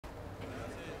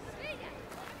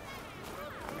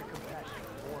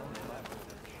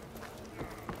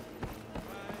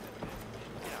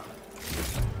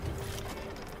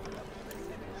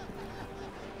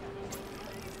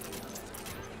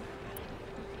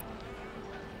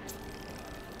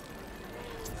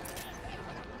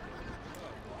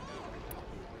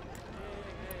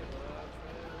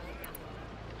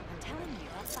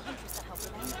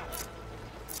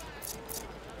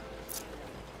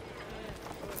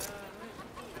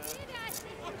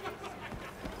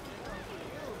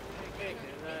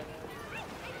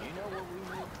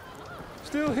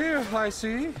Still here, I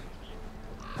see.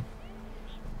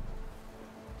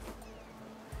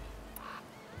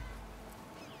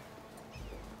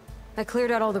 I cleared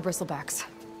out all the bristlebacks.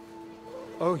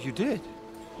 Oh, you did?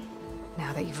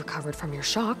 Now that you've recovered from your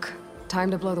shock, time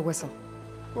to blow the whistle.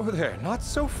 Oh there, not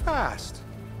so fast.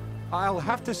 I'll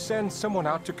have to send someone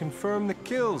out to confirm the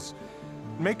kills.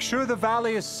 Make sure the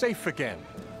valley is safe again.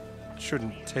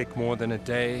 Shouldn't take more than a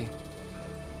day.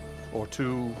 Or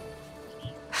two.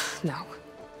 No.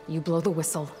 You blow the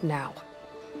whistle now.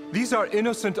 These are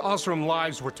innocent Osram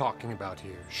lives we're talking about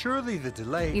here. Surely the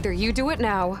delay... Either you do it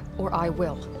now, or I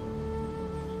will.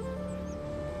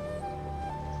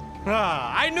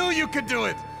 Ah, I knew you could do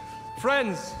it!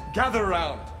 Friends, gather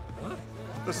round.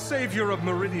 The savior of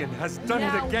Meridian has done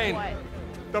it again. What?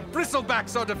 The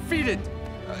Bristlebacks are defeated.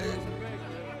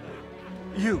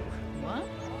 You. What?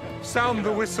 Sound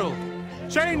the whistle.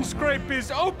 Chainscrape is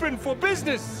open for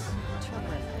business.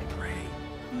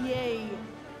 Yay.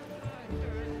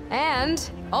 And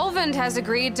Ulvund has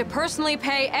agreed to personally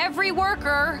pay every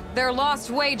worker their lost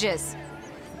wages.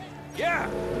 Yeah.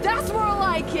 That's more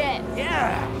like it!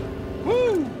 Yeah.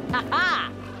 Woo.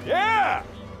 Ha-ha! Yeah.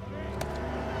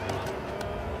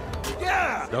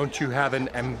 Yeah. Don't you have an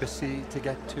embassy to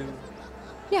get to?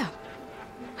 Yeah,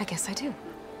 I guess I do.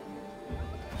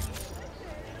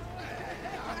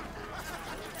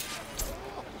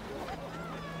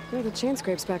 Well, the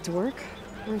Chainscrape's back to work.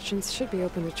 Merchants should be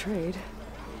open to trade.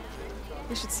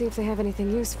 I should see if they have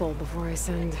anything useful before I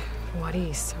send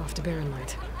Wadis off to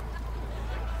Barrenlight.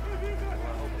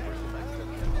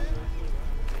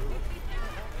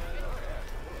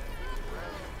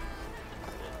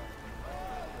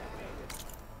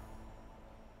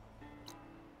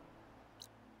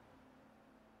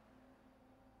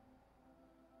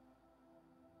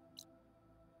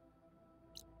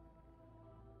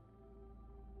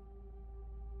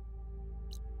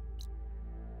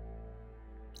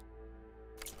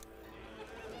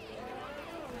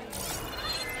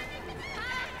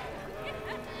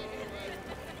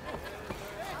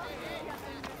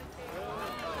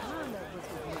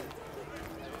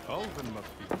 Ulvund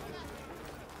must be.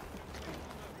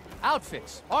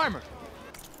 Outfits, armor.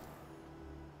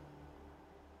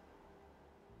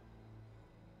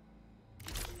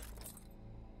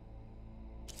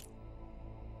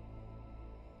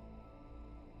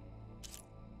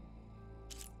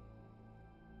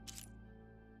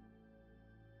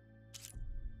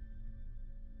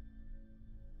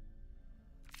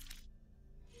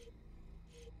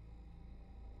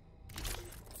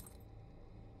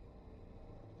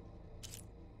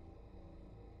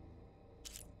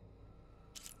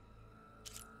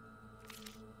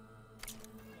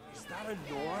 Is that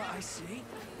a Nora I see?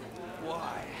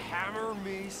 Why, hammer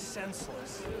me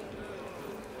senseless.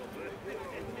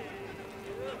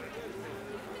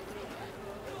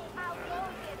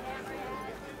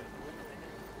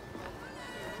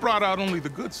 Brought out only the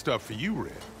good stuff for you,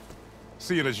 Red.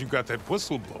 Seeing as you got that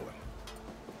whistle blowing.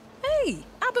 Hey,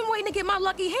 I've been waiting to get my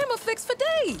lucky hammer fixed for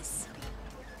days.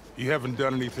 You haven't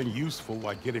done anything useful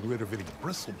like getting rid of any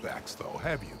bristlebacks, though,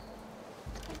 have you?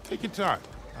 Take your time.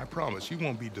 I promise you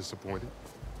won't be disappointed.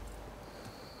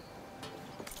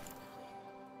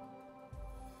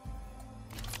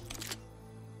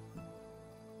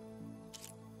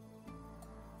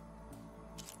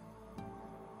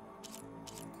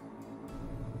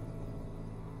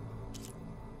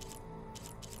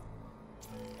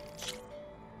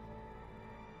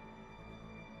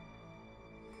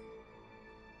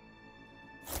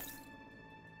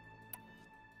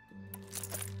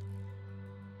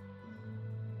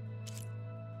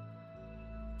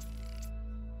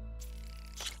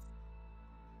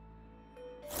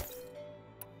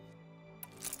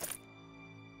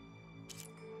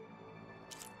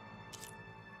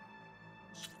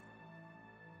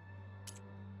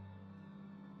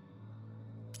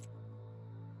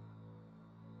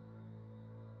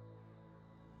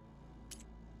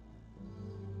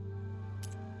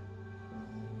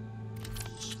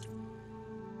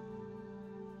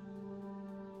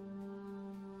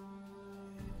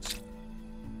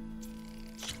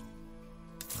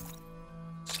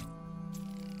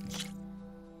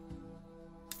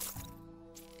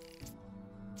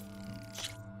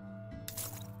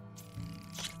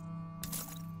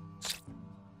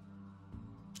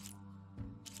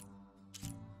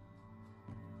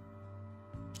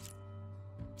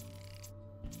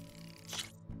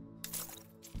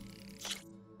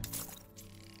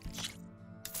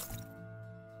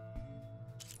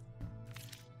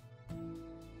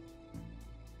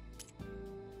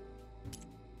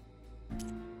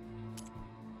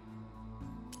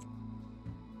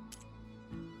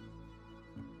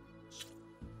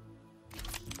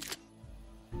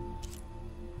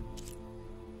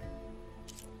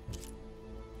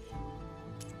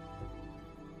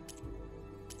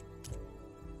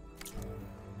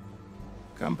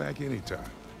 Come back anytime.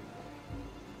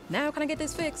 Now can I get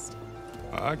this fixed?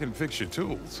 I can fix your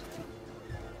tools.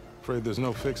 Afraid there's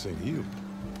no fixing you.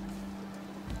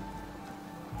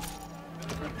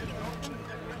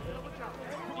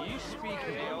 Do you speak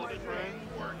of old friend?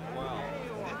 Well,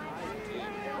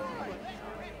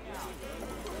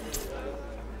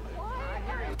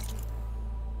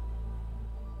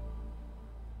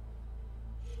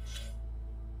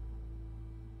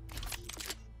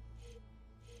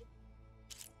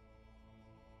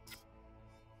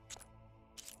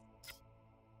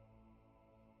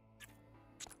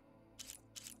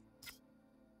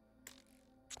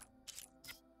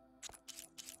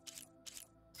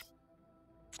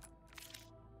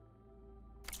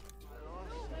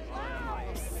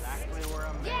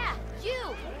 Yeah,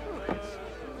 you!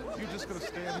 You just gonna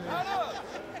stand there?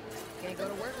 Can't go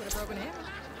to work with a broken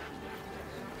hammer.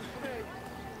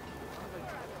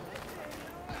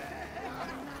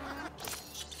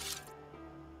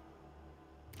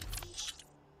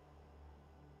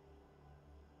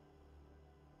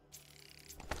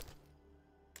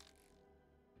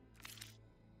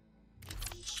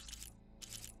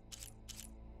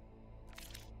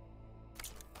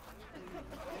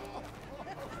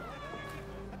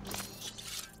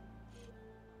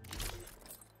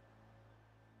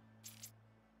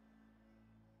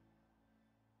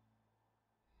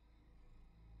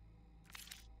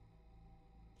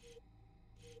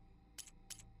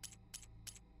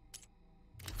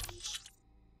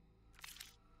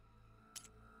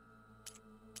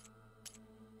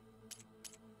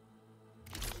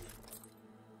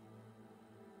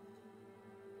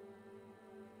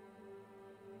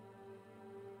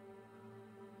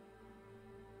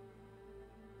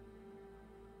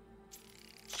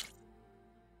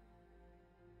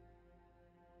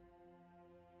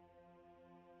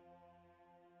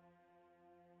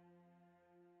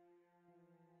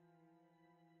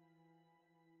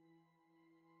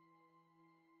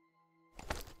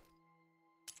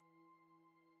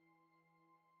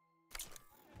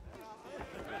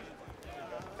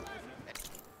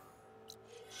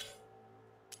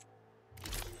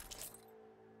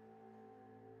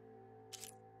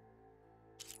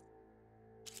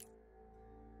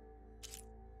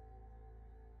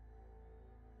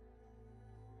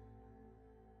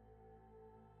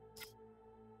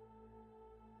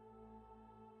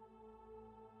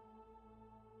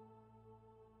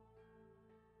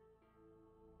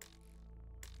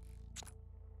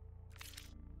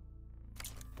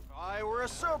 if I were a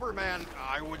sober man,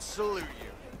 I would salute you.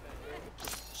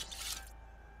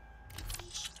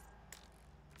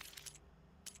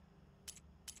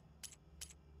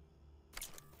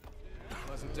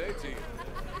 Pleasant day to you.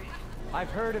 I've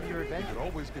heard of your adventure. You could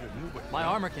always get a new one. My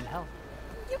armor can help.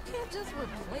 You can't just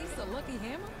replace a lucky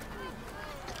hammer.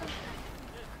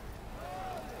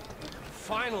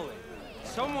 Finally,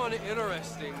 someone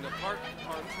interesting to partake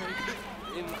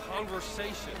in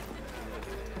conversation.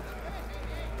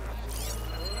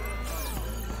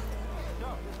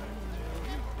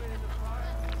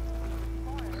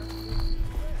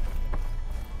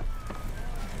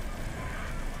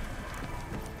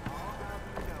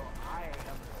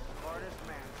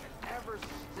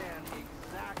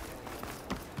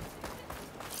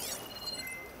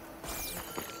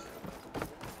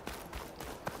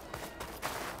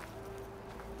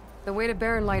 The way to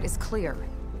Barren Light is clear.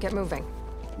 Get moving.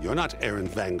 You're not errant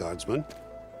vanguardsman.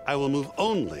 I will move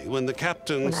only when the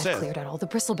captain When I've says... cleared out all the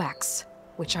bristlebacks,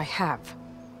 which I have.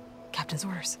 Captain's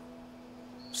orders.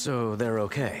 So they're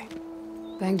okay.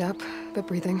 Banged up, but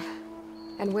breathing.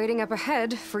 And waiting up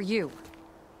ahead for you.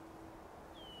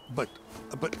 But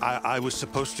I was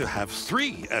supposed to have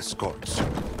 3 escorts.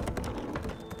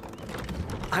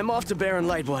 I'm off to Barren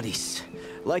Light, Wadis.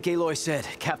 Like Aloy said,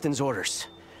 Captain's orders.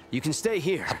 You can stay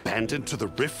here. Abandoned to the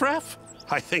riffraff?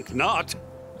 I think not.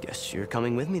 Guess you're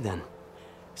coming with me then.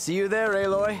 See you there,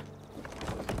 Aloy.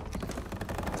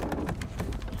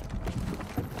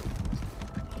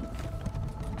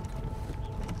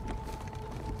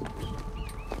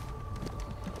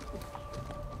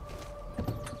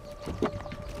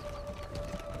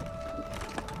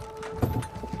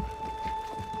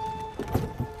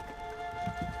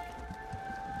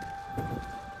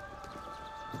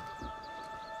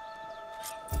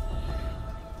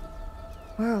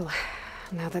 Well,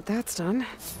 now that that's done,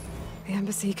 the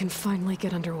embassy can finally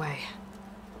get underway.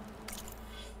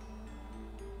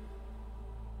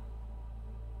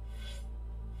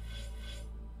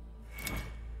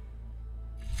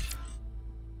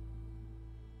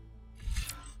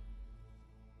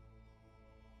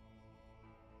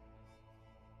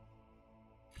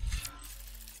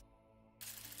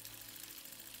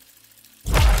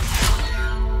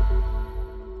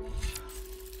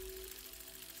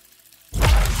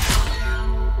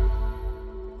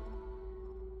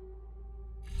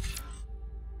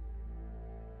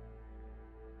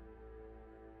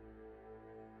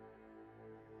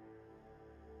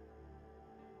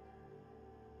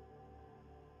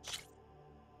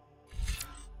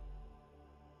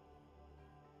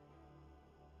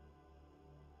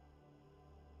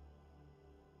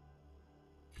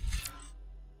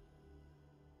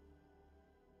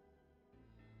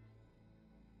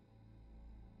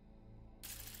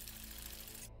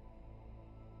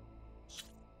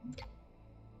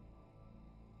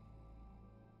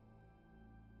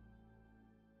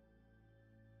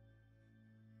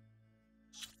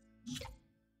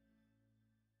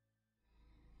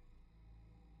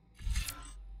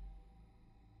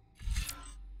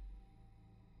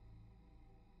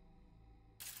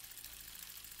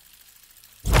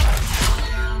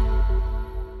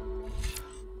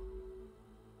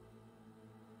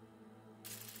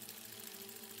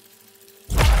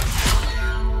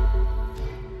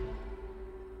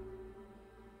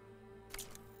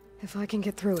 If I can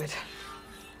get through it,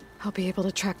 I'll be able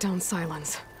to track down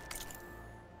Sylens.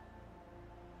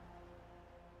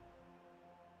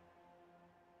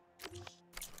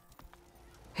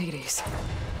 Hades.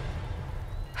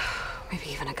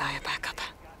 Maybe even a Gaia backup.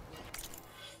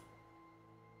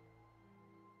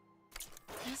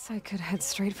 Guess I could head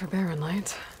straight for Barren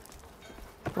Light.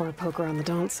 Or poke around the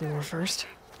Daunt some more first.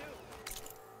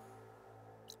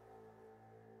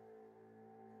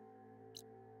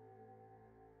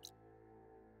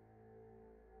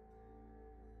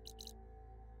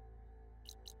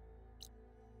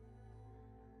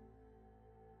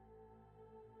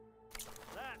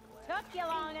 Took you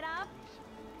long enough.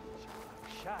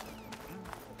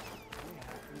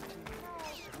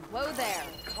 Whoa there.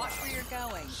 Watch where you're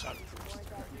going.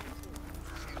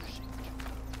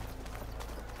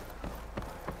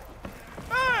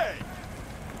 Hey!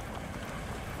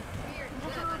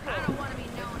 I don't want to be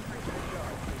known for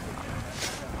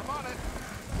I'm on it.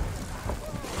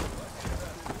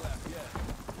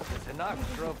 The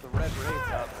Tenakth drove the Red Raids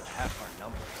out with half our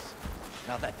numbers.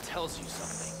 Now that tells you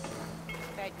something.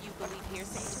 that you believe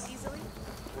hearsay too easily.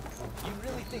 You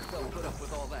really think they'll put up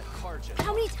with all that carja?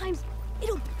 How many times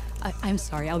it'll... I'm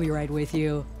sorry, I'll be right with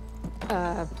you.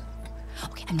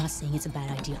 Okay, I'm not saying it's a bad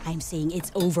idea. I'm saying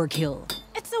it's overkill.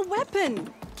 It's a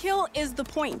weapon. Kill is the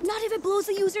point. Not if it blows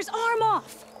the user's arm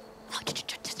off. Oh,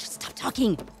 just stop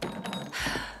talking.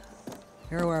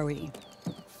 Where are we?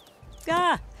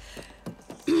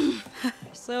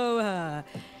 So,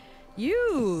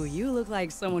 you look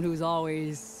like someone who's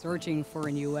always searching for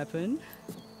a new weapon.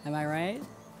 Am I right?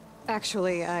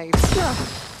 Actually,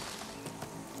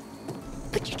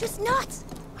 But you're just nuts!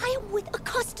 I am with a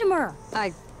customer!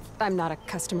 I'm not a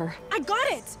customer. I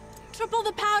got it! Triple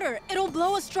the powder. It'll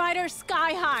blow a Strider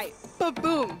sky high.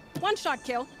 Ba-boom. One-shot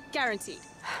kill. Guaranteed.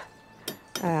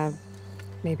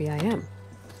 Maybe I am.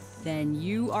 Then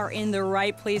you are in the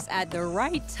right place at the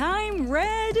right time,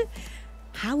 Red!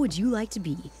 How would you like to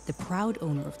be the proud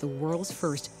owner of the world's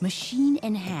first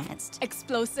machine-enhanced,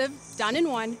 Explosive, done in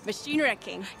one, machine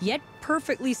wrecking. yet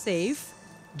perfectly safe,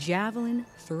 javelin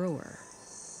thrower?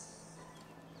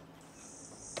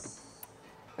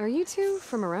 Are you two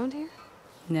from around here?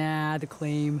 Nah, the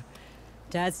claim.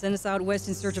 Dad sent us out west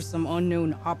in search of some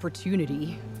unknown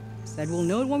opportunity. Said we'll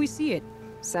know it when we see it.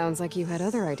 Sounds like you had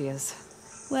other ideas.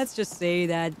 Let's just say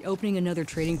that opening another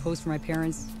trading post for my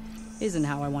parents isn't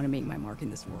how I want to make my mark in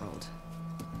this world.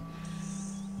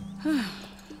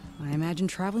 I imagine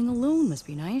traveling alone must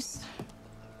be nice.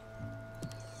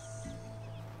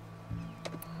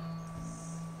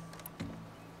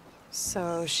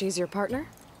 So she's your partner?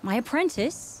 My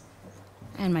apprentice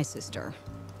and my sister.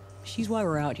 She's why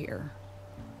we're out here.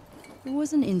 There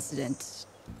was an incident.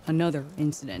 Another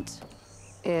incident.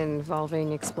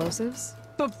 Involving explosives?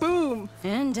 Ba-boom.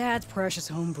 And Dad's precious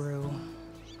homebrew.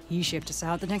 He shipped us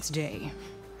out the next day.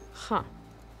 Huh.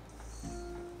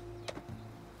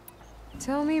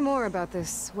 Tell me more about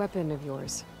this weapon of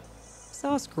yours.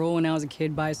 Saw a scroll when I was a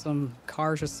kid by some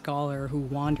Karja scholar who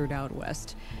wandered out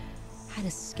west. Had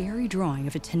a scary drawing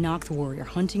of a Tenakth warrior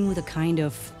hunting with a kind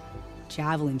of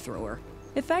javelin thrower.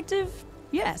 Effective?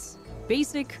 Yes.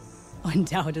 Basic?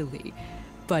 Undoubtedly.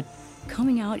 But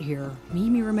coming out here made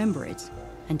me remember it.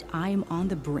 And I am on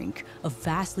the brink of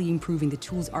vastly improving the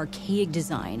tool's archaic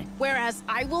design. Whereas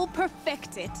I will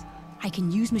perfect it. I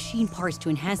can use machine parts to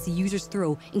enhance the user's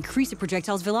throw, increase the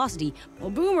projectile's velocity. Well,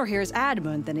 Boomer here is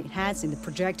adamant that enhancing the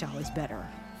projectile is better.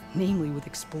 Namely with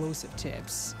explosive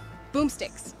tips.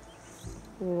 Boomsticks.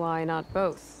 Why not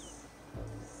both?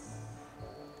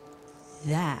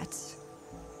 That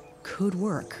could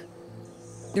work.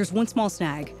 There's one small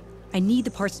snag. I need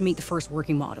the parts to make the first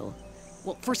working model.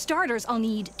 Well, for starters, I'll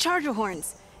need charger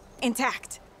horns.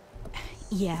 Intact.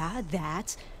 Yeah,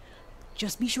 that.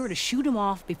 Just be sure to shoot them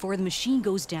off before the machine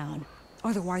goes down.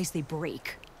 Otherwise, they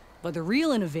break. But the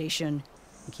real innovation,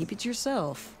 and keep it to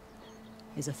yourself,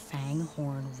 is a fang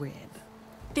horn rib.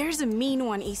 There's a mean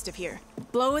one east of here.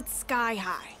 Blow it sky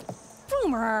high.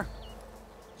 Boomer!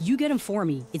 You get him for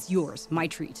me. It's yours. My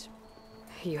treat.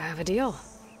 You have a deal.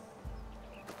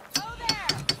 Go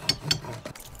there!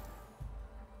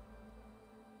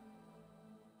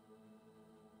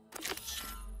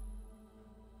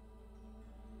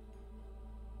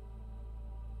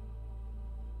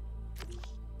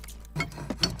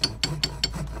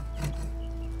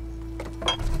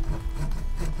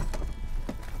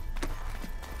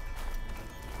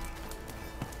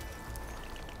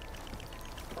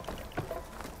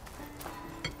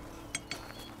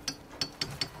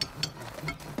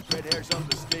 Red hair's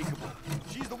unmistakable.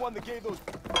 She's the one that gave those...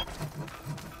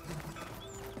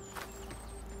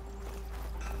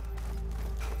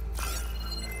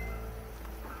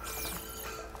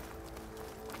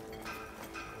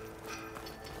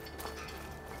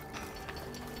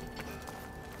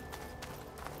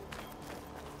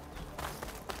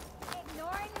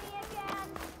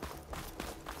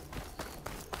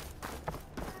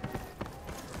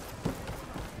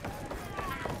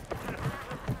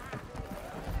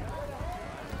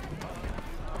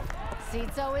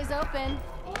 Seat's always open.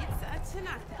 It's a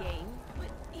Tanakh game, but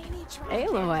any try.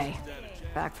 Aloy.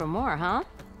 Back for more, huh?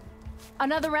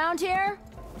 Another round here?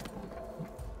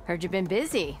 Heard you've been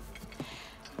busy.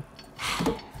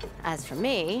 As for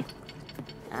me,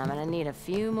 I'm gonna need a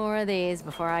few more of these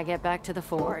before I get back to the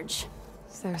forge.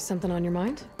 Is there something on your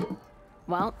mind?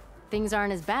 Well, things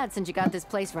aren't as bad since you got this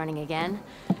place running again.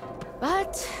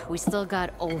 But we still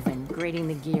got Olvin grating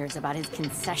the gears about his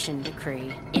concession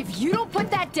decree. If you don't put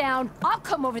that down, I'll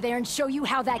come over there and show you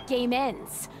how that game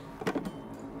ends.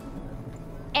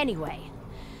 Anyway,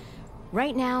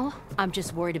 right now, I'm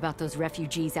just worried about those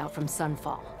refugees out from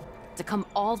Sunfall. To come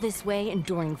all this way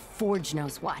enduring Forge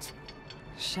knows what.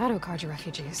 Shadow Carja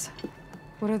refugees.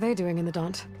 What are they doing in the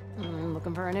Daunt?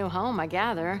 Looking for a new home, I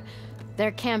gather.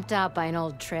 They're camped out by an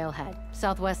old trailhead,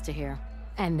 southwest of here.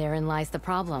 And therein lies the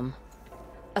problem.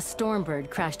 A Stormbird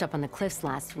crashed up on the cliffs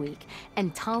last week,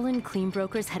 and Talon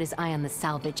Cleanbrokers had his eye on the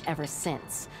salvage ever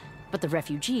since. But the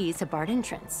refugees have barred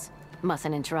entrance.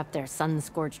 Mustn't interrupt their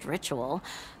sun-scorched ritual.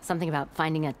 Something about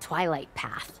finding a twilight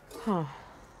path. Huh.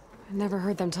 I never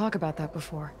heard them talk about that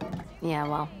before. Yeah,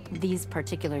 well, these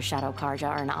particular Shadow Carja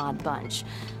are an odd bunch.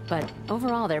 But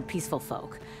overall, they're peaceful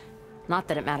folk. Not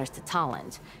that it matters to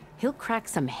Talon. He'll crack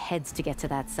some heads to get to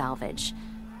that salvage.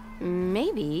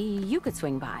 Maybe you could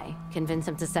swing by, convince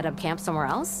him to set up camp somewhere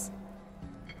else?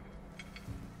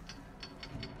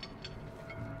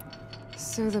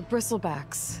 So the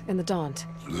Bristlebacks in the Daunt.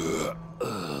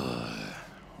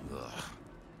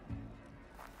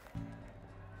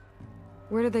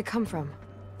 Where did they come from?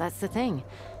 That's the thing.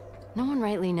 No one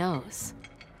rightly knows.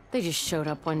 They just showed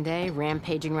up one day,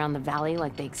 rampaging around the valley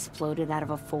like they exploded out of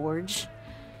a forge.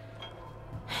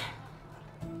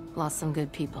 Lost some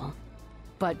good people.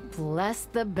 But bless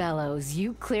the bellows,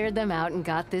 you cleared them out and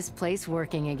got this place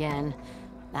working again.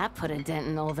 That put a dent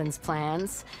in Olvin's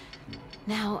plans.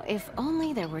 Now, if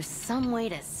only there were some way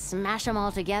to smash them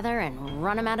all together and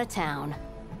run them out of town.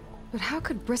 But how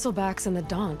could Bristlebacks and the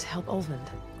Daunt help Olvind?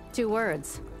 2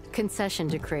 words. Concession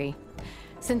decree.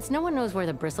 Since no one knows where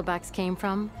the Bristlebacks came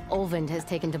from, Olvind has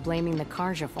taken to blaming the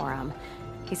Carja for them.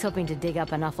 He's hoping to dig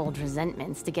up enough old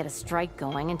resentments to get a strike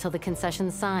going until the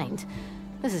concession's signed.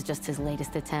 This is just his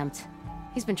latest attempt.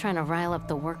 He's been trying to rile up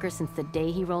the workers since the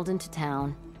day he rolled into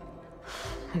town.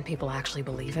 And people actually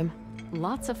believe him?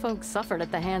 Lots of folks suffered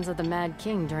at the hands of the Mad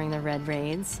King during the Red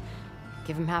Raids.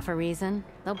 Give him half a reason,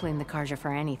 they'll blame the Carja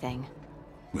for anything.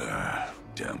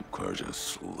 Damn Carja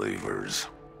slavers.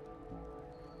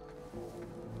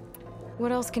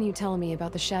 What else can you tell me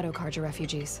about the Shadow Carja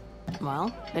refugees?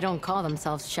 Well, they don't call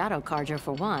themselves Shadow Carja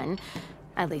for one.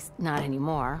 At least, not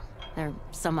anymore. They're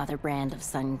some other brand of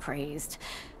sun-crazed.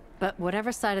 But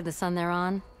whatever side of the sun they're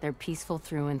on, they're peaceful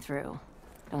through and through.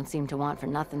 Don't seem to want for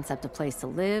nothing except a place to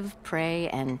live, pray,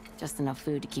 and just enough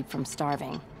food to keep from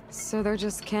starving. So they're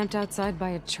just camped outside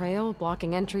by a trail,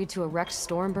 blocking entry to a wrecked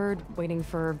Stormbird, waiting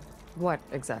for what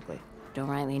exactly? Don't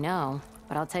rightly know,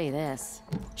 but I'll tell you this.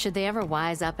 Should they ever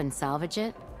wise up and salvage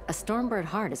it, a Stormbird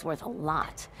heart is worth a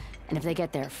lot. And if they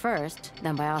get there first,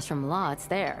 then by Ostrom law, it's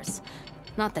theirs.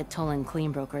 Not that Tolan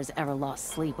Cleanbrokers ever lost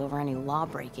sleep over any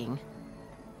law-breaking.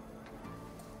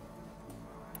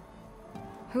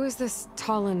 Who is this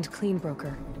Talland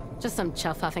Cleanbroker? Just some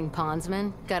chuff-huffing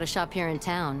pondsman. Got a shop here in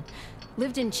town.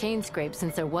 Lived in Chainscrape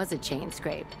since there was a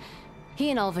Chainscrape. He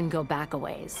and Olvin go back a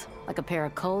ways. Like a pair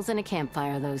of coals and a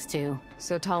campfire, those two.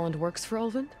 So Talland works for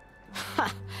Olvin?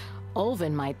 Ha!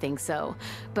 Olvin might think so,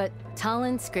 but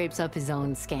Talland scrapes up his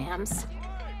own scams.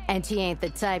 And he ain't the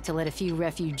type to let a few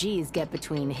refugees get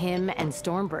between him and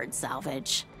Stormbird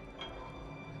salvage.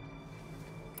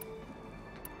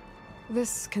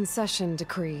 This concession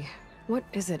decree, what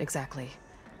is it exactly?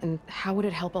 And how would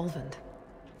it help Olvind?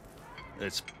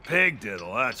 It's pig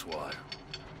diddle, that's what.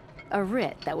 A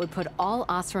writ that would put all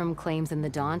Osram claims in the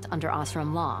Daunt under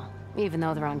Osram law, even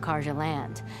though they're on Carja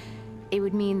land. It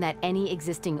would mean that any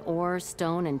existing ore,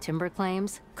 stone, and timber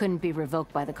claims couldn't be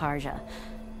revoked by the Carja.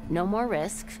 No more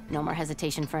risk, no more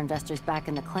hesitation for investors back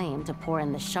in the claim to pour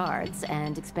in the shards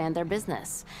and expand their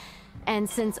business. And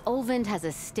since Olvind has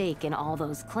a stake in all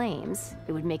those claims,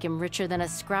 it would make him richer than a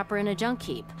scrapper in a junk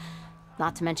heap.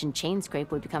 Not to mention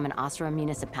Chainscrape would become an Osram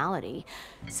municipality,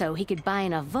 so he could buy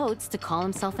enough votes to call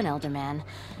himself an Elderman.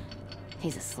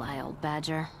 He's a sly old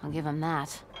badger, I'll give him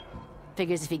that.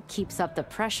 Figures if he keeps up the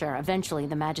pressure, eventually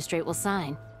the magistrate will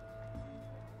sign.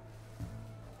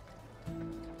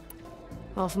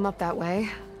 Well, if I'm up that way,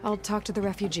 I'll talk to the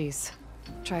refugees.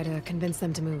 Try to convince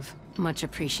them to move. Much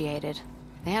appreciated.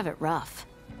 They have it rough.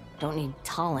 Don't need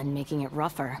Talon making it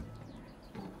rougher.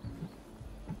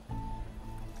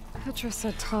 Petra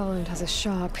said Talland has a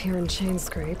shop here in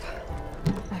Chainscrape.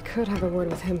 I could have a word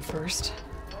with him first.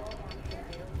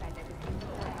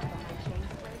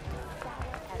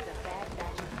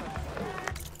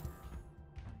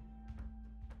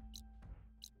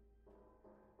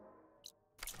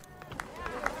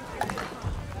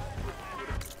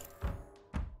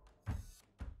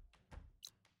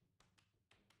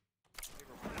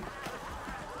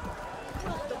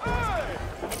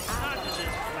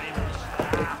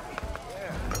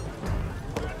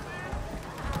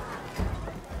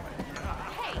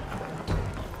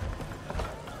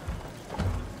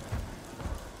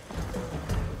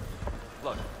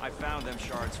 Look, I found them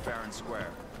shards fair and square.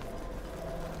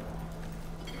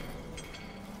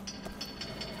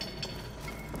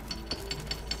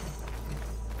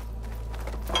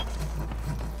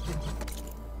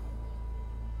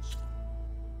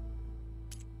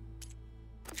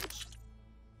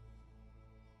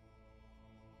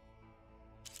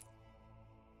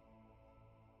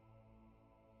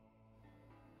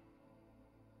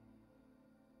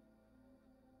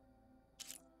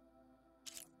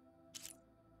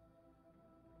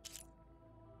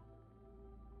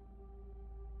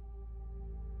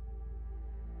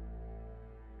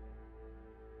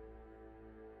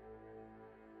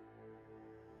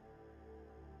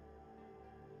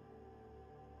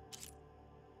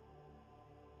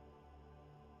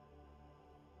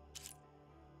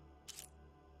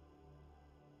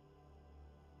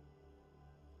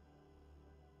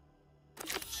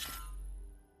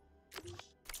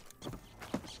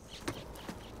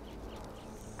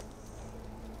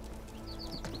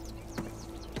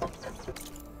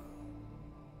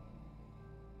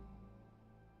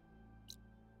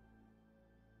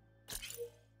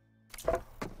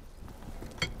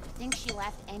 Think she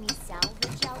left any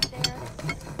salvage out there?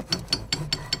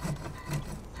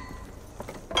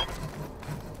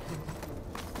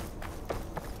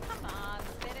 Come on,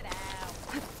 spit it out.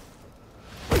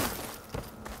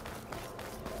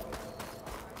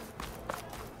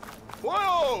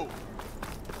 Whoa!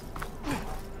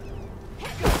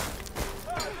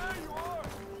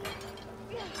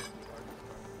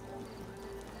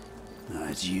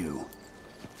 It's you.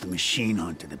 The machine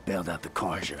hunter that bailed out the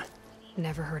Carja.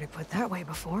 Never heard it put that way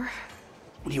before.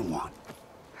 What do you want?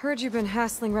 Heard you've been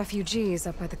hassling refugees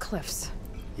up by the cliffs.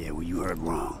 Yeah, well, you heard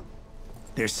wrong.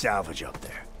 There's salvage up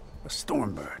there. A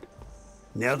Stormbird.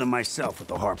 Nailed it myself with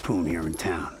the harpoon here in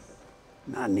town.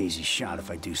 Not an easy shot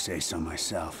if I do say so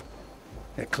myself.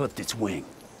 That clipped its wing.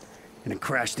 And it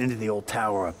crashed into the old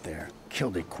tower up there.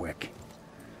 Killed it quick.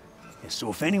 Yeah,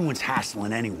 so if anyone's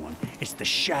hassling anyone, it's the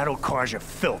Shadow Carja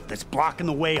filth that's blocking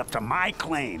the way up to my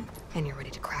claim. And you're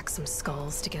ready to crack some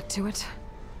skulls to get to it?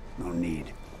 No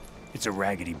need. It's a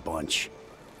raggedy bunch.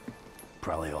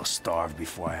 Probably all starved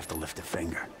before I have to lift a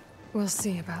finger. We'll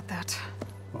see about that.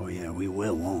 Oh yeah, we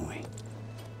will, won't we?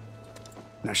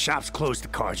 Now shop's closed to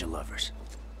Carja lovers.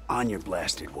 On your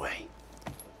blasted way.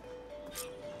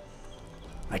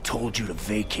 I told you to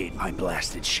vacate my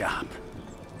blasted shop.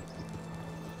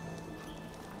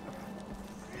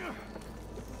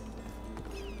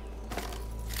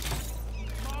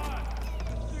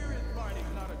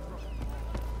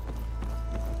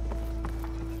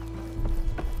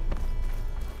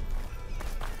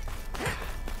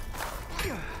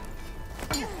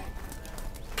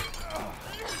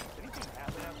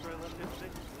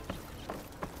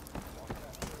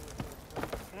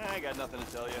 I got nothing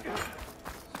to tell you.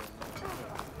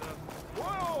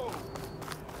 Whoa!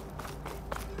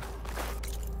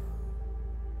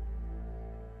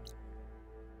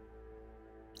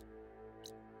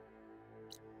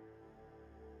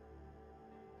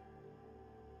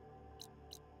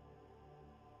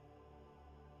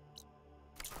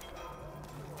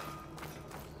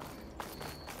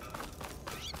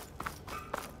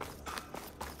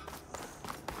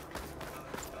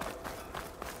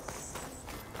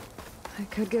 I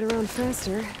could get around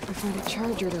faster if I find a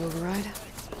charger to override.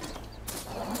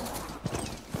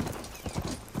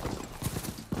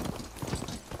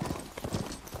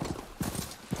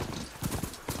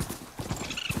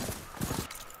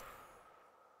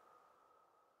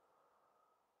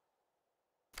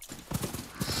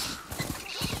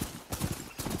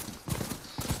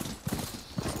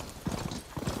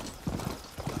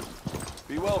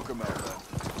 Be welcome, Elsa.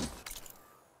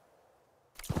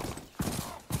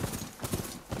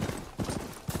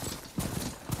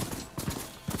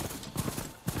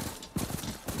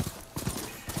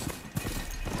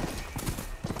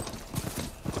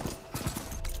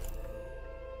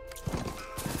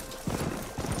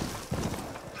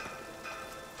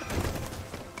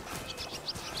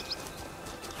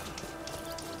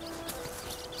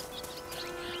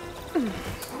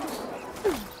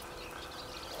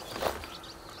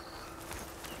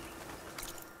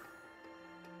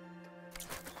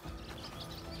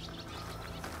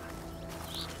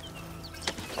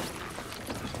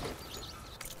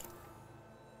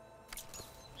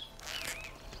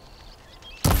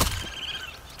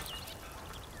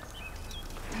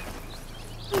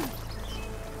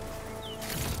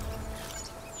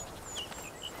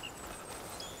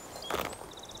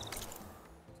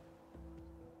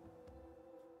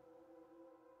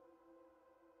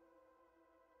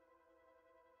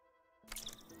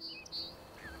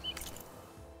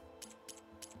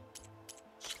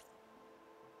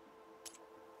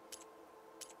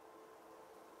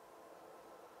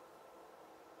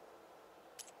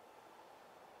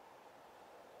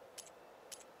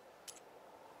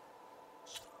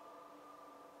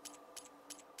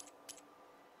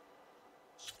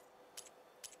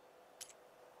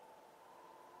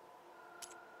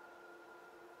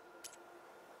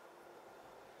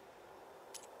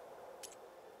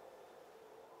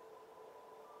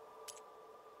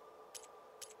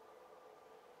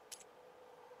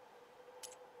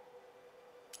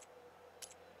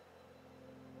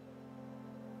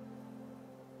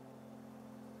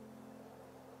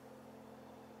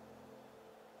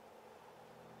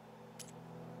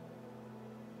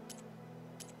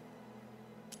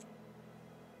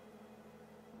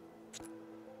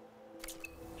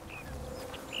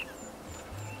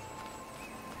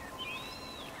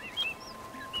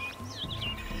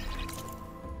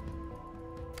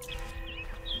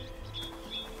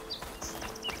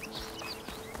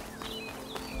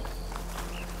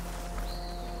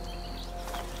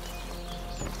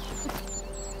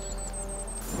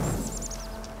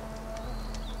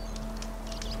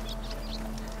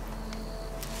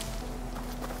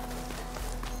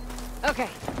 Okay.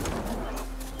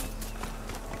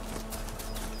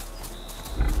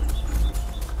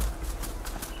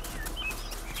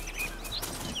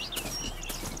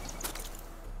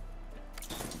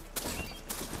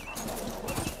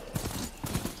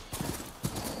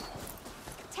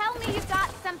 Tell me you've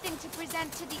got something to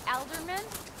present to the Elderman?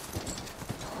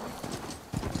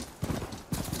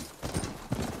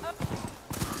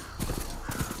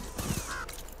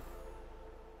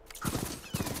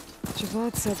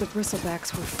 Javad said the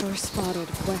bristlebacks were first spotted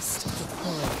west of the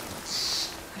quarry.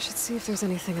 I should see if there's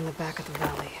anything in the back of the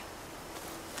valley.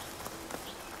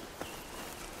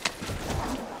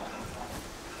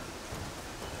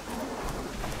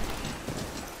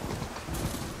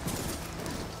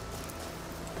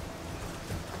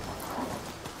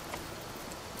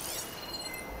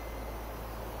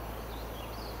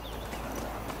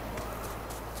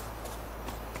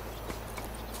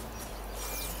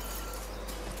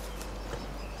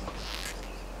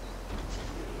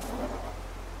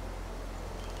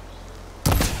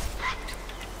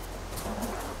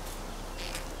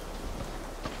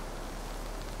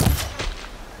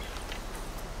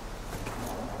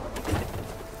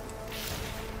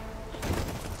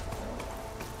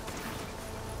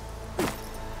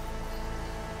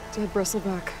 Dead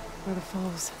bristleback by the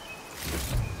falls.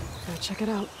 Gotta check it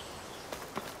out.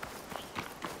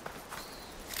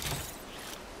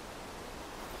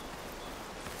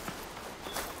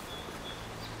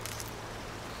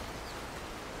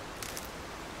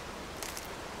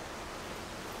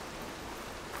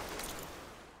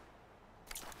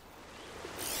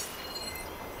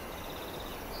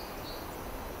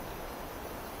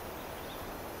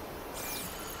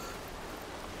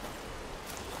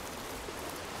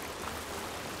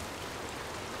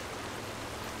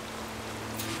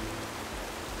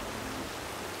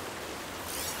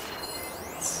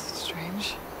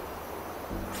 Strange.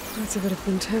 Parts of it have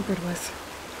been tampered with.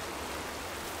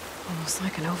 Almost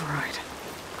like an override.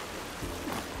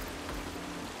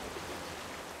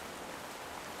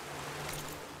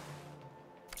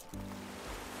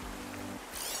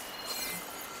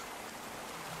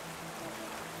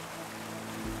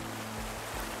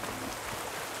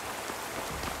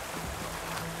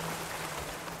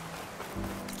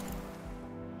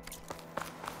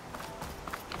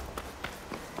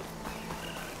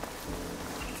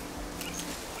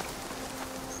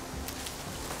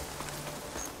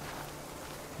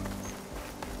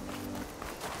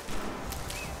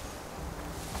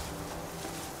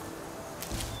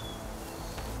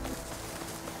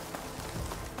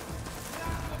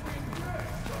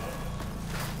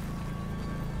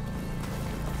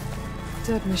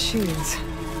 Dead machines.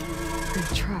 And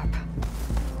a trap.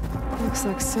 Looks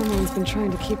like someone's been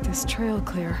trying to keep this trail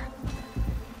clear.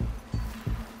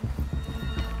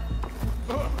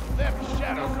 Them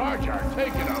Shadow Carja are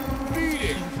taking a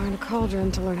beating! Gotta find a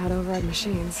cauldron to learn how to override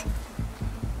machines.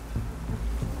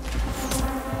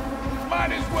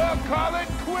 Might as well call it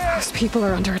quits! Those people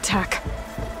are under attack.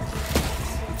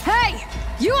 Hey!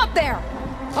 You up there!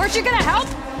 Aren't you gonna help?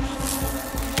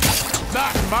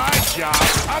 Not my job.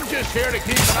 I'm just here to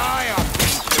keep an eye on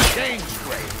things to change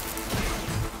straight.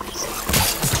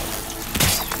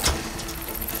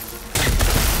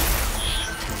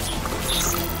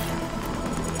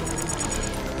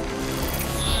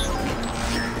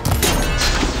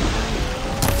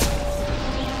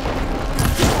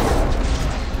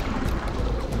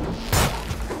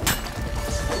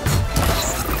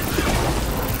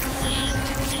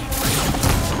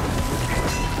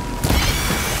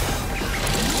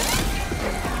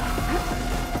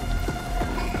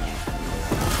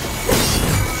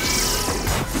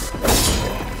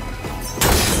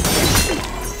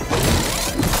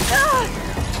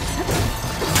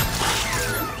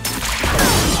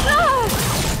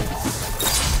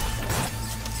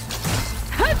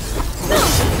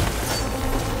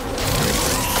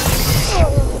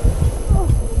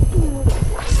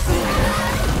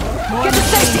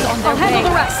 I'll handle the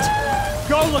rest!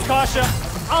 Go, Lakasha!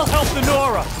 I'll help the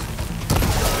Nora!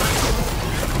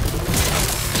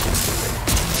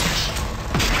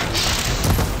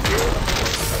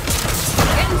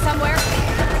 Getting somewhere!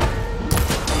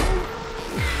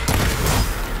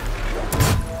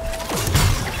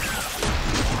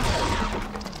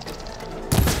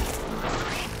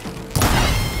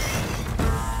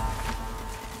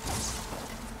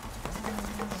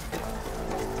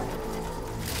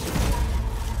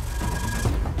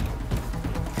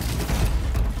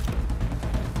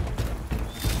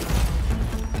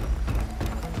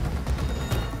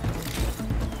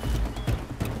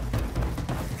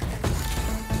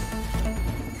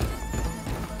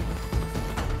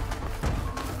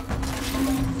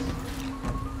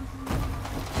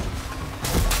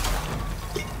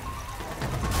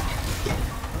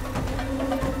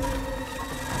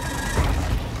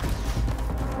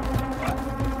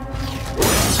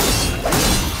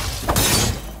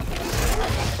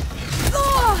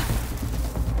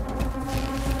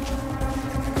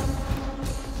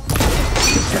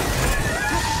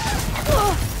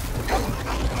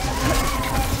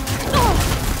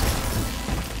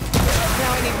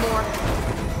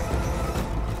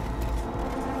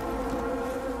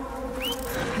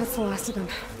 the last of them.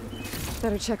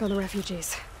 Better check on the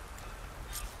refugees.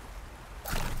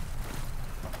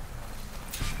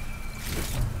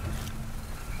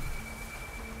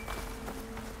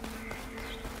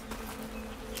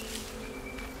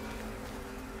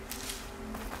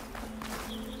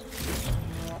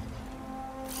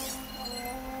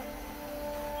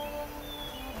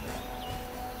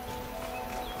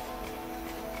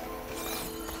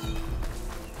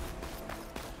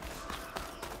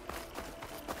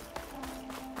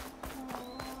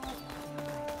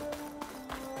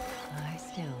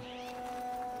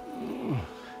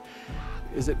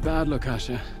 Is it bad,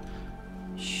 Lakasha?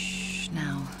 Shh,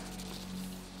 now.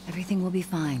 Everything will be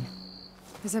fine.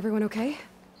 Is everyone okay?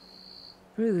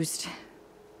 Bruised,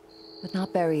 but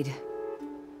not buried.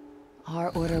 Our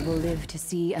order will live to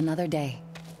see another day.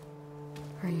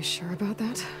 Are you sure about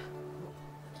that?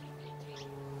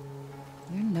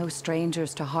 We're no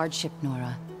strangers to hardship,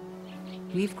 Nora.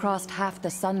 We've crossed half the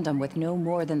Sundom with no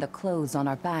more than the clothes on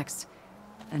our backs.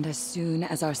 And as soon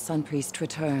as our Sun Priest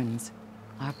returns,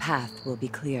 our path will be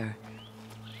clear.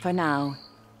 For now,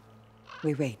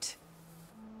 we wait.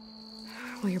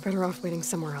 Well, you're better off waiting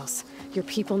somewhere else. Your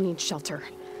people need shelter.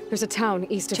 There's a town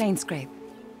east of... Chainscrape.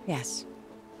 Yes.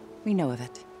 We know of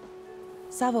it.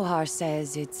 Savohar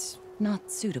says it's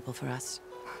not suitable for us.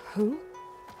 Who?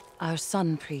 Our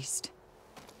Sun Priest.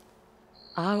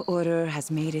 Our order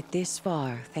has made it this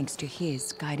far thanks to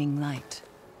his guiding light.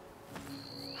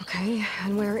 Okay,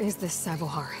 and where is this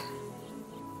Savohar?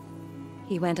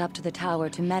 He went up to the tower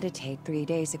to meditate 3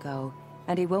 days ago,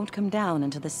 and he won't come down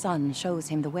until the sun shows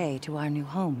him the way to our new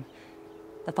home.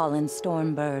 The fallen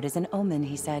storm bird is an omen,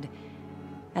 he said.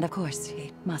 And of course,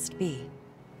 it must be.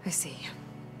 I see.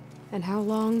 And how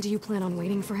long do you plan on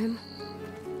waiting for him?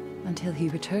 Until he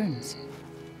returns.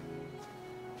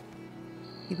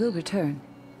 He will return.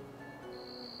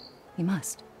 He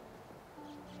must.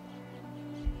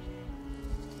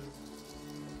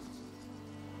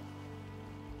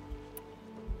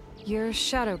 You're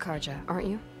Shadow Carja, aren't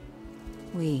you?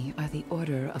 We are the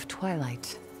Order of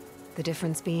Twilight. The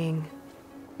difference being...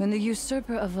 When the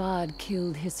usurper Avad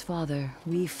killed his father,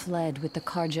 we fled with the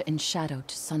Carja in Shadow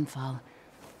to Sunfall.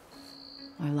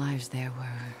 Our lives there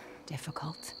were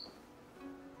difficult.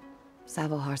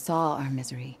 Savohar saw our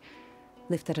misery,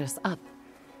 lifted us up,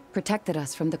 protected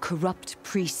us from the corrupt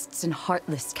priests and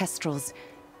heartless kestrels.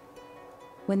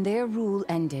 When their rule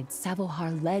ended,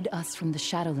 Savohar led us from the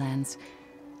Shadowlands.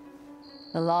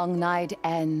 The long night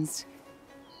ends,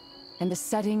 and the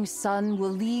setting sun will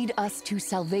lead us to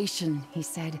salvation, he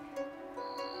said.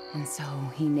 And so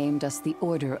he named us the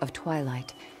Order of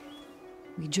Twilight.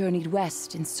 We journeyed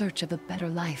west in search of a better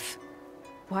life.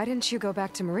 Why didn't you go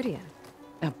back to Meridian?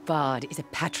 Avad is a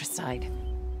patricide.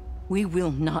 We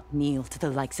will not kneel to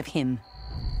the likes of him.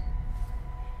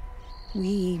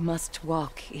 We must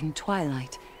walk in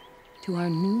Twilight to our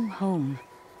new home.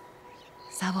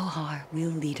 Savohar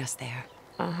will lead us there.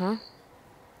 Uh-huh.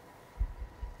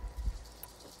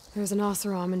 There's an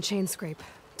Oseram in Chainscrape,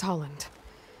 Tolland.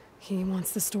 He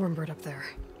wants the Stormbird up there.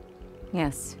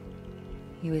 Yes.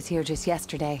 He was here just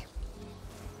yesterday.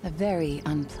 A very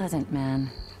unpleasant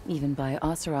man, even by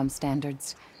Oseram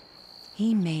standards.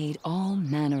 He made all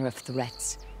manner of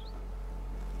threats.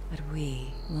 But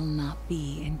we will not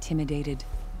be intimidated.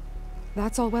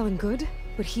 That's all well and good,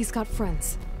 but he's got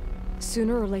friends.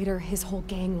 Sooner or later, his whole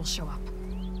gang will show up.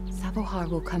 Savohar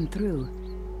will come through.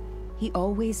 He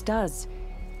always does.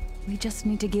 We just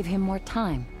need to give him more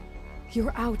time.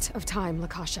 You're out of time,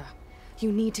 Lakasha.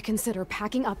 You need to consider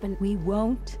packing up and... We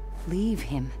won't leave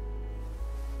him.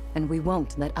 And we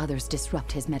won't let others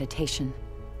disrupt his meditation.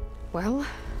 Well,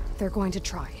 they're going to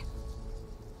try.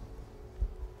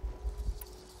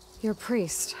 Your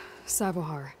priest,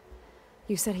 Savohar.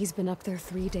 You said he's been up there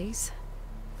 3 days?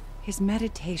 His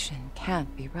meditation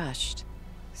can't be rushed.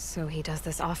 So he does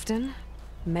this often?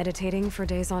 Meditating for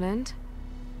days on end?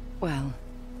 Well,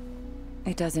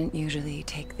 it doesn't usually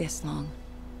take this long.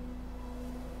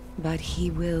 But he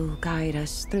will guide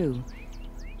us through.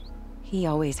 He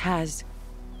always has.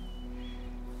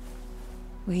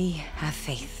 We have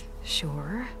faith.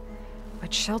 Sure.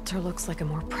 But shelter looks like a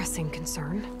more pressing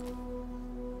concern.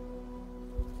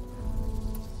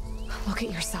 Look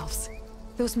at yourselves.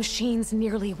 Those machines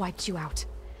nearly wiped you out.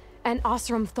 And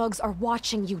Oseram thugs are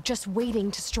watching you, just waiting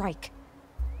to strike.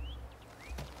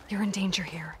 You're in danger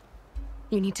here.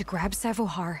 You need to grab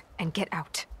Savohar and get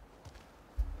out.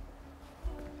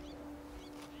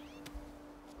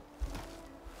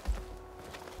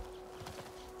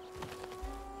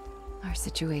 Our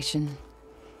situation...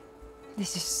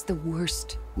 This is the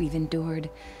worst we've endured.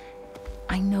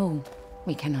 I know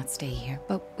We cannot stay here,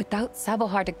 but without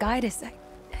Savohar to guide us, I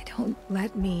don't...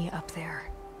 Let me up there,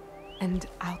 and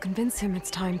I'll convince him it's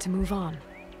time to move on.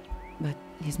 But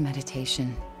his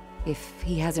meditation... If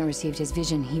he hasn't received his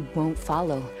vision, he won't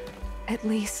follow. At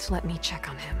least let me check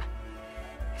on him.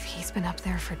 If he's been up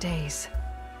there for days.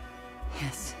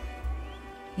 Yes.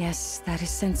 Yes, that is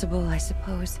sensible, I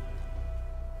suppose.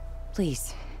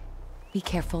 Please, be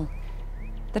careful.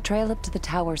 The trail up to the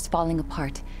tower is falling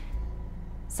apart.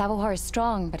 Savohar is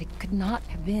strong, but it could not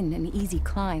have been an easy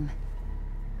climb.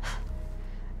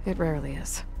 It rarely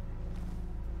is.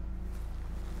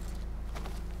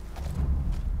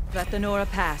 Let the Nora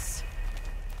pass.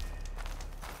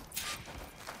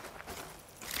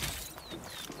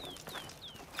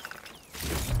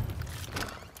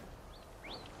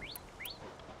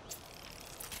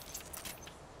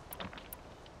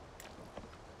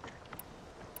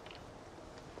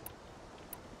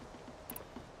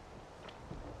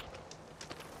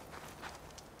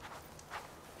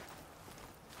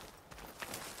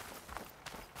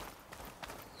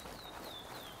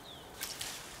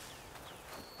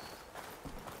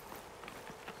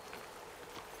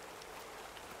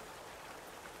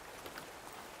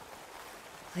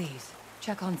 Please,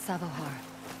 check on Savohar.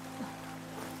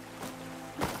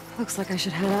 Looks like I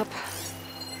should head up.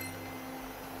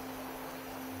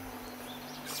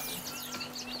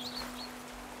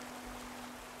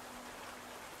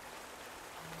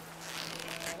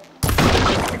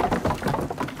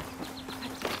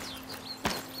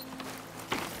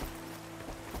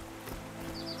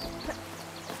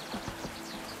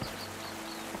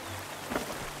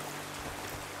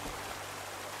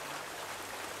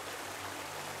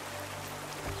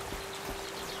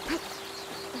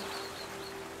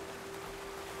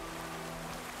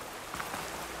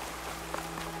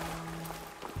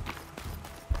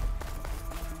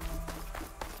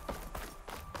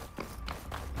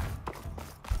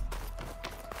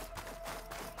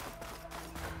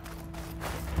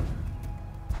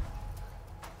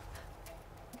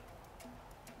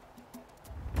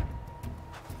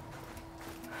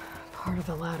 Part of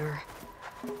the ladder.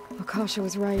 Akasha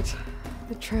was right.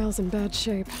 The trail's in bad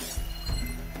shape.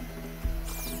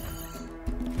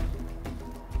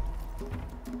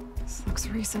 This looks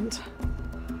recent.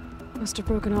 Must have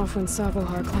broken off when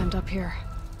Savohar climbed up here.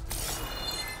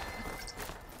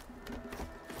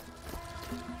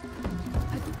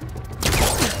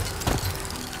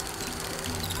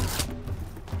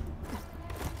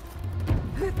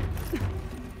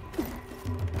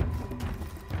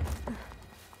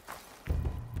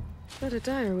 Bet a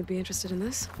dyer would be interested in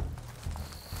this.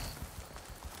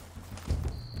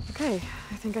 Okay,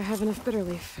 I think I have enough bitter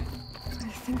leaf. I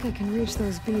think I can reach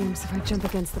those beams if I jump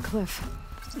against the cliff.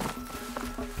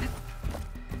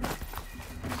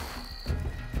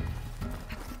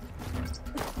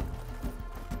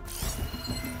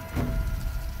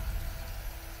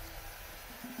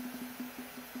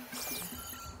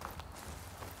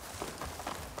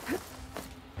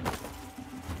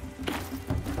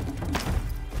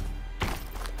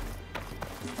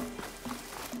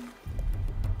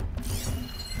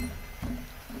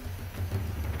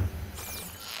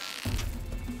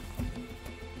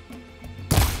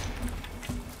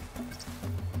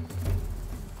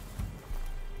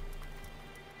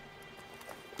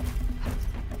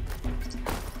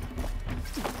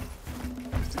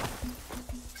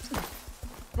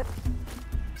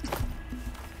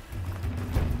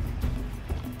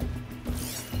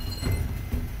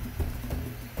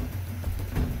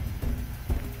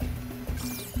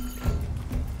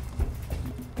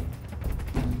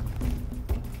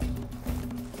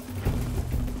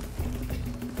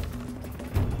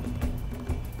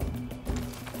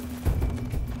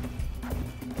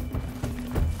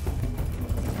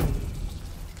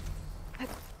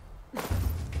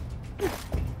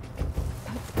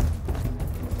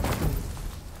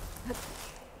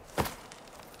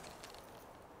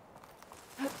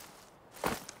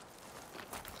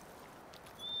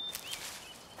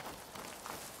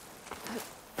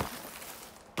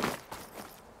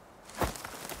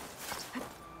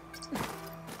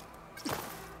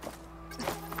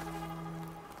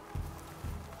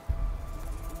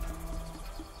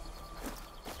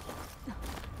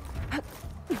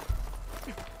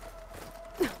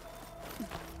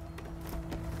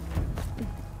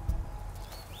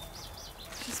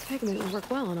 Pigment will work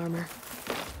well on armor.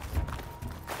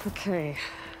 Okay,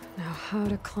 now how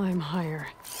to climb higher.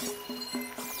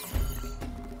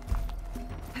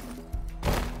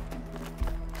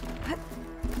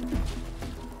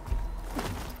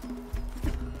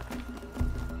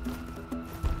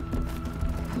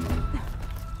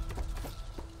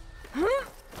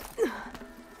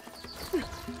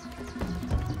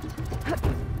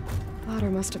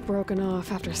 must have broken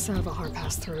off after Savahar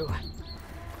passed through.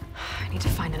 I need to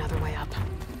find another way up.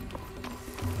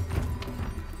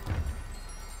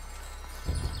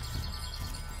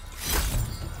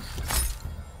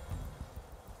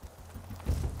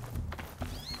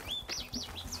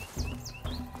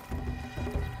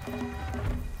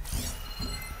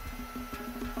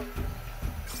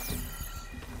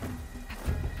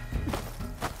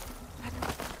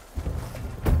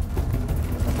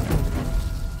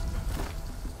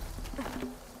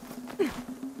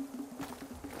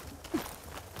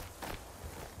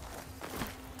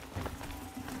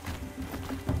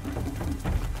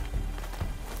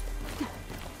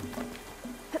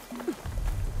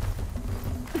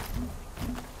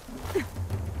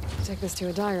 Take this to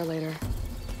a dyer later.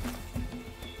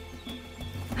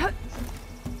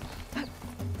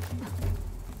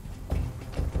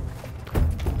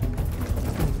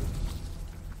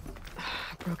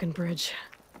 Broken bridge.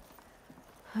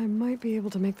 I might be able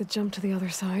to make the jump to the other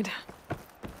side.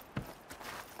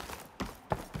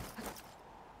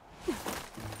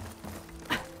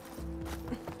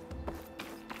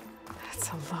 That's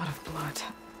a lot of blood.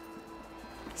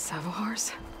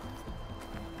 Savohar's?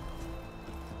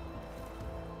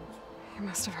 He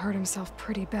must have hurt himself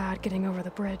pretty bad getting over the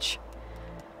bridge.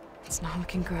 It's not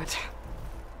looking good.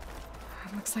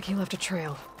 It looks like he left a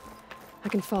trail. I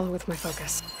can follow with my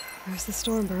focus. There's the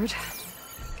Stormbird.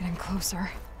 Getting closer.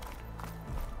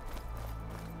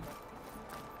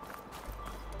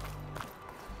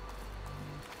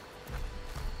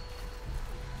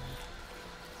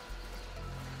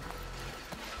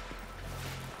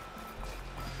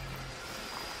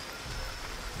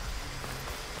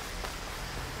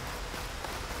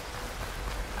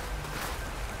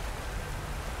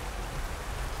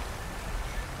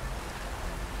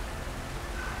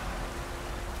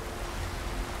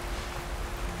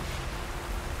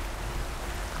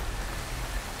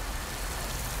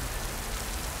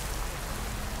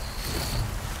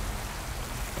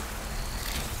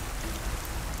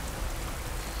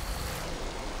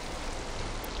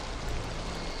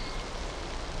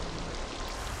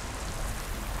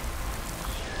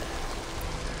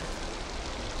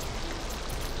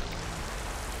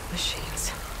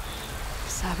 Machines.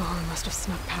 Savahar must have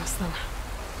snuck past them.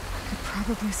 I could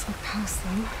probably slip past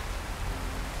them.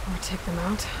 Or take them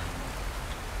out.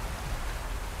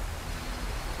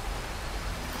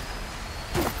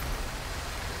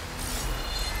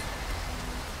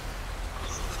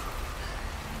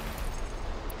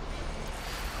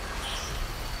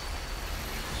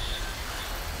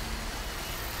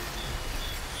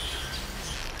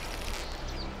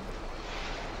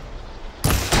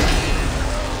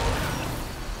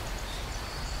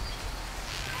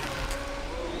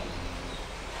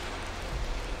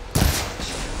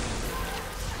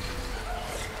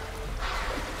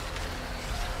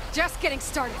 Just getting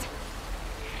started.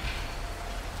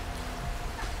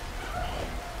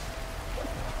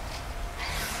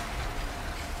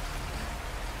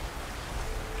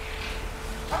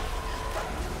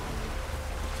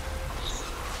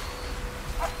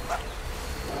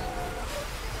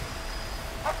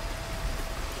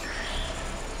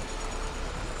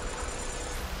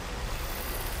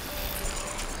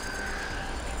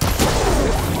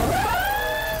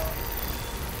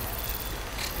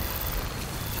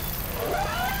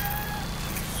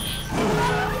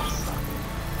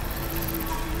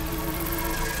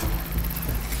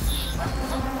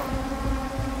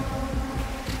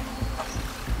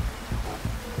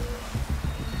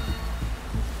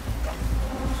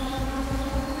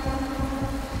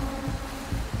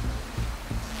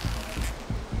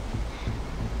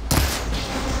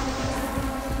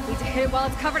 Hit it while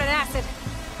it's covered in acid.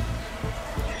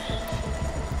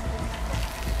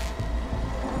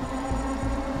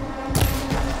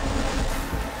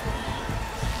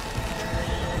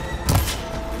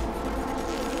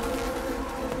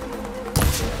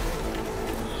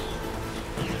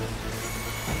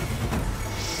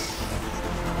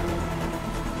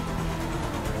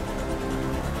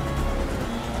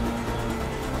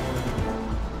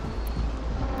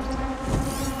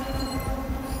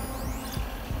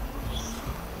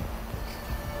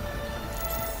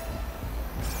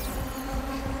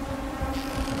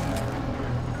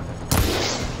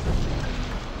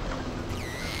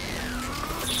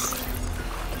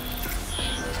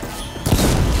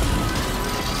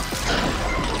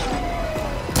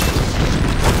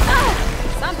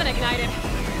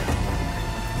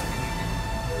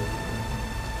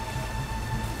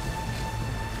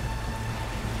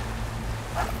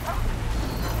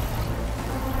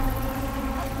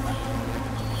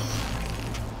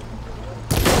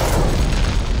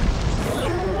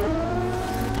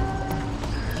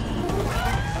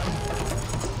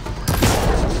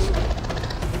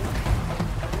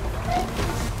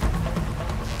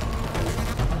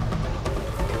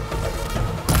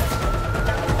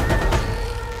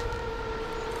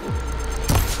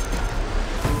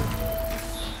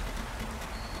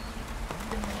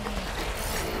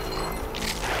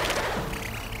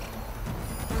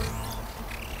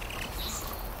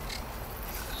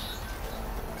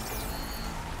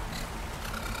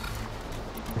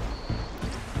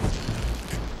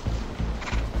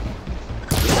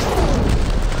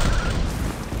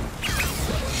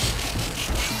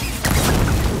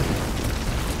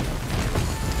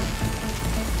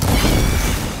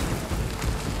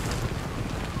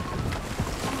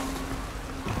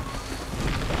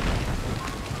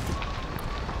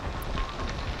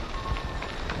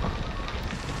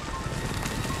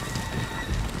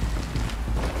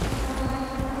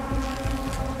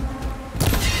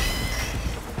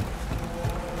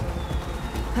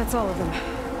 That's all of them.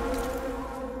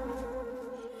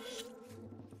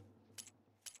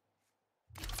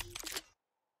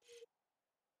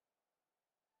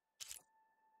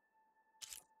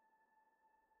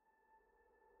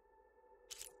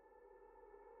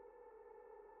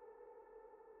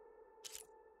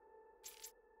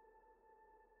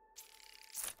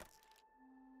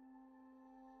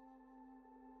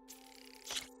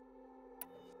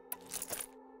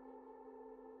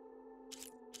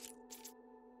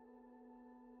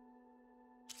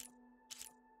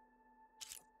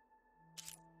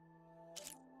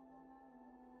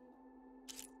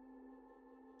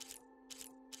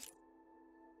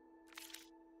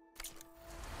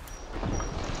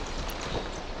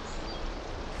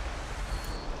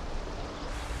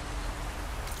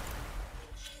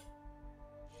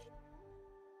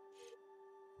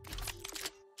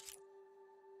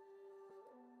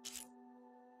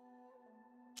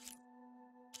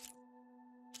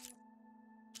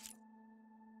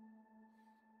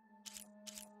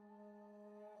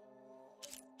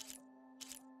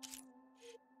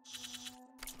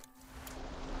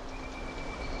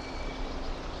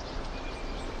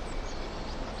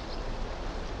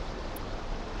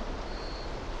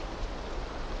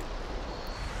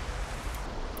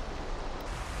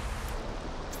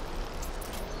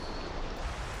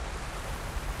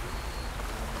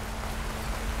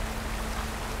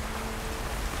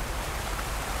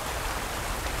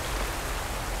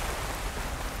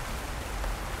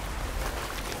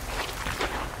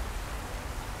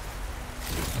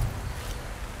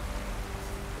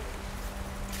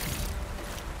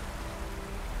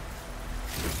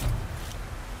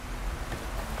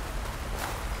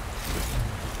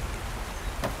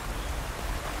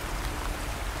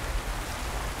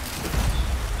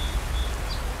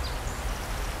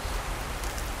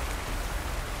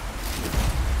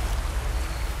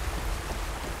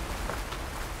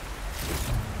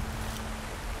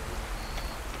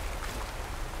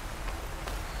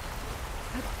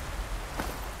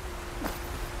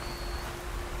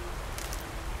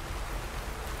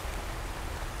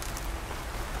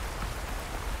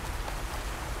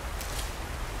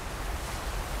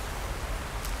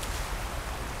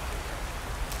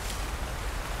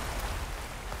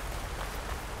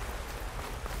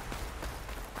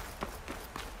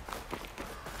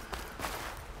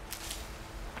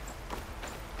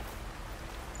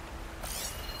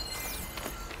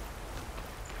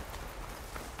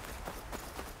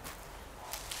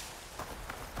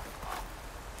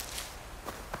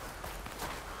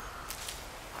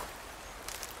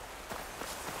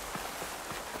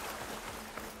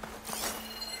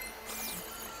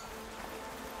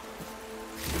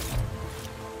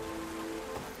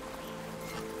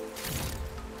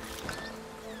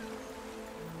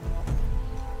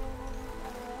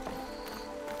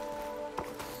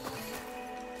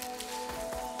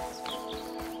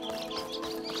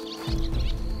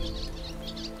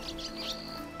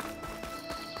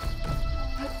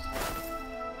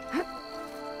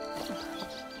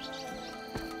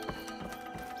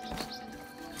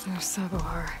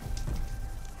 Savohar.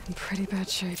 In pretty bad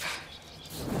shape.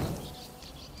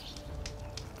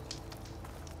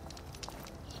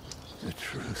 The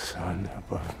true sun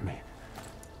above me.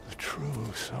 The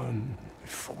true sun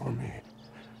before me.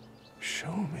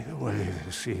 Show me the way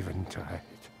this eventide.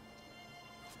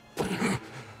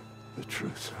 The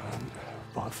true sun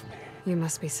above me. You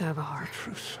must be Savohar. The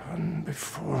true sun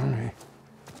before me.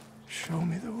 Show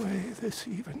me the way this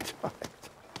eventide.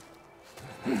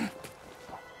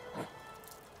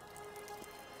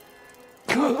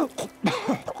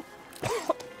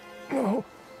 No.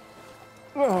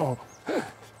 No.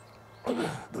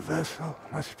 The vessel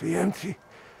must be empty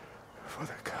for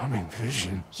the coming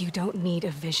vision. You don't need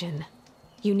a vision.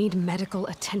 You need medical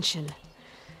attention.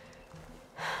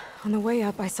 On the way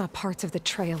up, I saw parts of the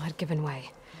trail had given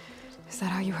way. Is that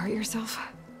how you hurt yourself?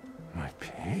 My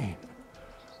pain.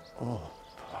 All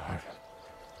part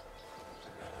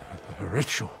of the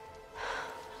ritual.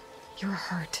 You're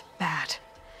hurt bad.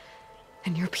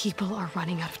 And your people are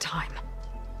running out of time.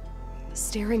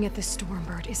 Staring at the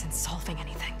Stormbird isn't solving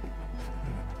anything.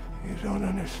 You don't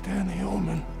understand the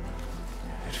omen.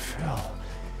 It fell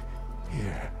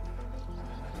here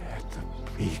at the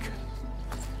beacon.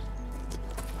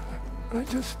 I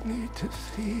just need to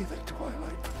see the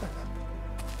twilight path.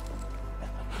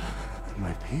 And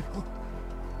my people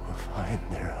will find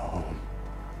their home.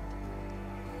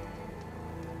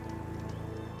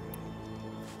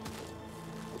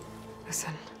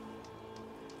 Listen,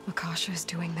 Lakasha is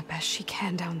doing the best she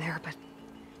can down there, but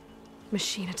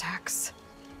machine attacks,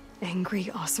 angry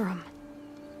Oseram.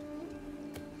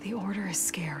 The Order is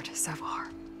scared, Savohar.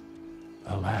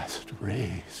 The last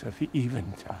rays of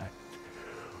Eventide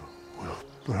will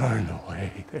burn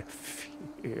away their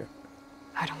fear.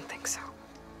 I don't think so.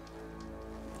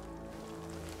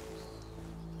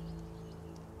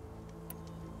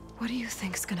 What do you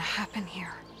think's gonna happen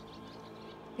here?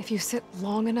 If you sit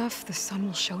long enough, the sun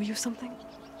will show you something?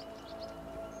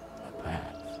 A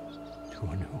path to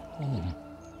a new home.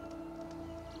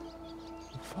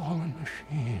 The fallen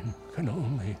machine can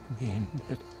only mean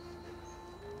that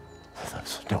the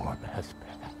storm has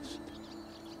passed.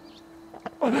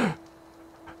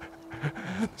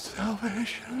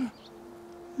 Salvation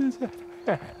is at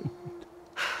hand.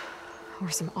 Or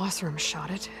some Oseram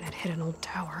shot it, and it hit an old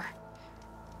tower.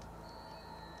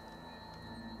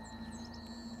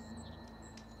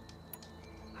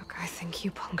 Look, I think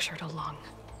you punctured a lung.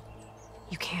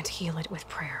 You can't heal it with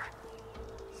prayer.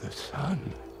 The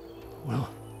sun will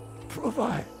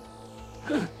provide.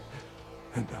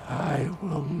 And I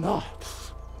will not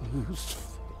lose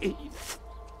faith.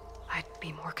 I'd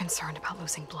be more concerned about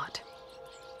losing blood.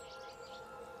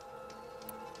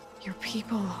 Your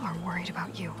people are worried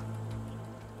about you.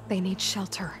 They need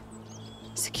shelter,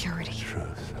 security. The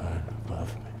true sun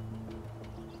above me.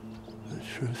 The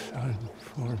true sun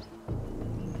for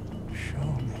me. Show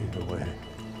me the way.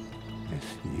 This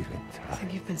Eventide. I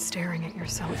think you've been staring at your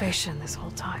salvation this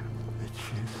whole time. The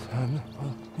true sun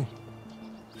above me.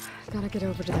 Gotta get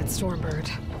over to that Stormbird.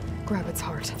 Grab its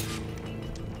heart.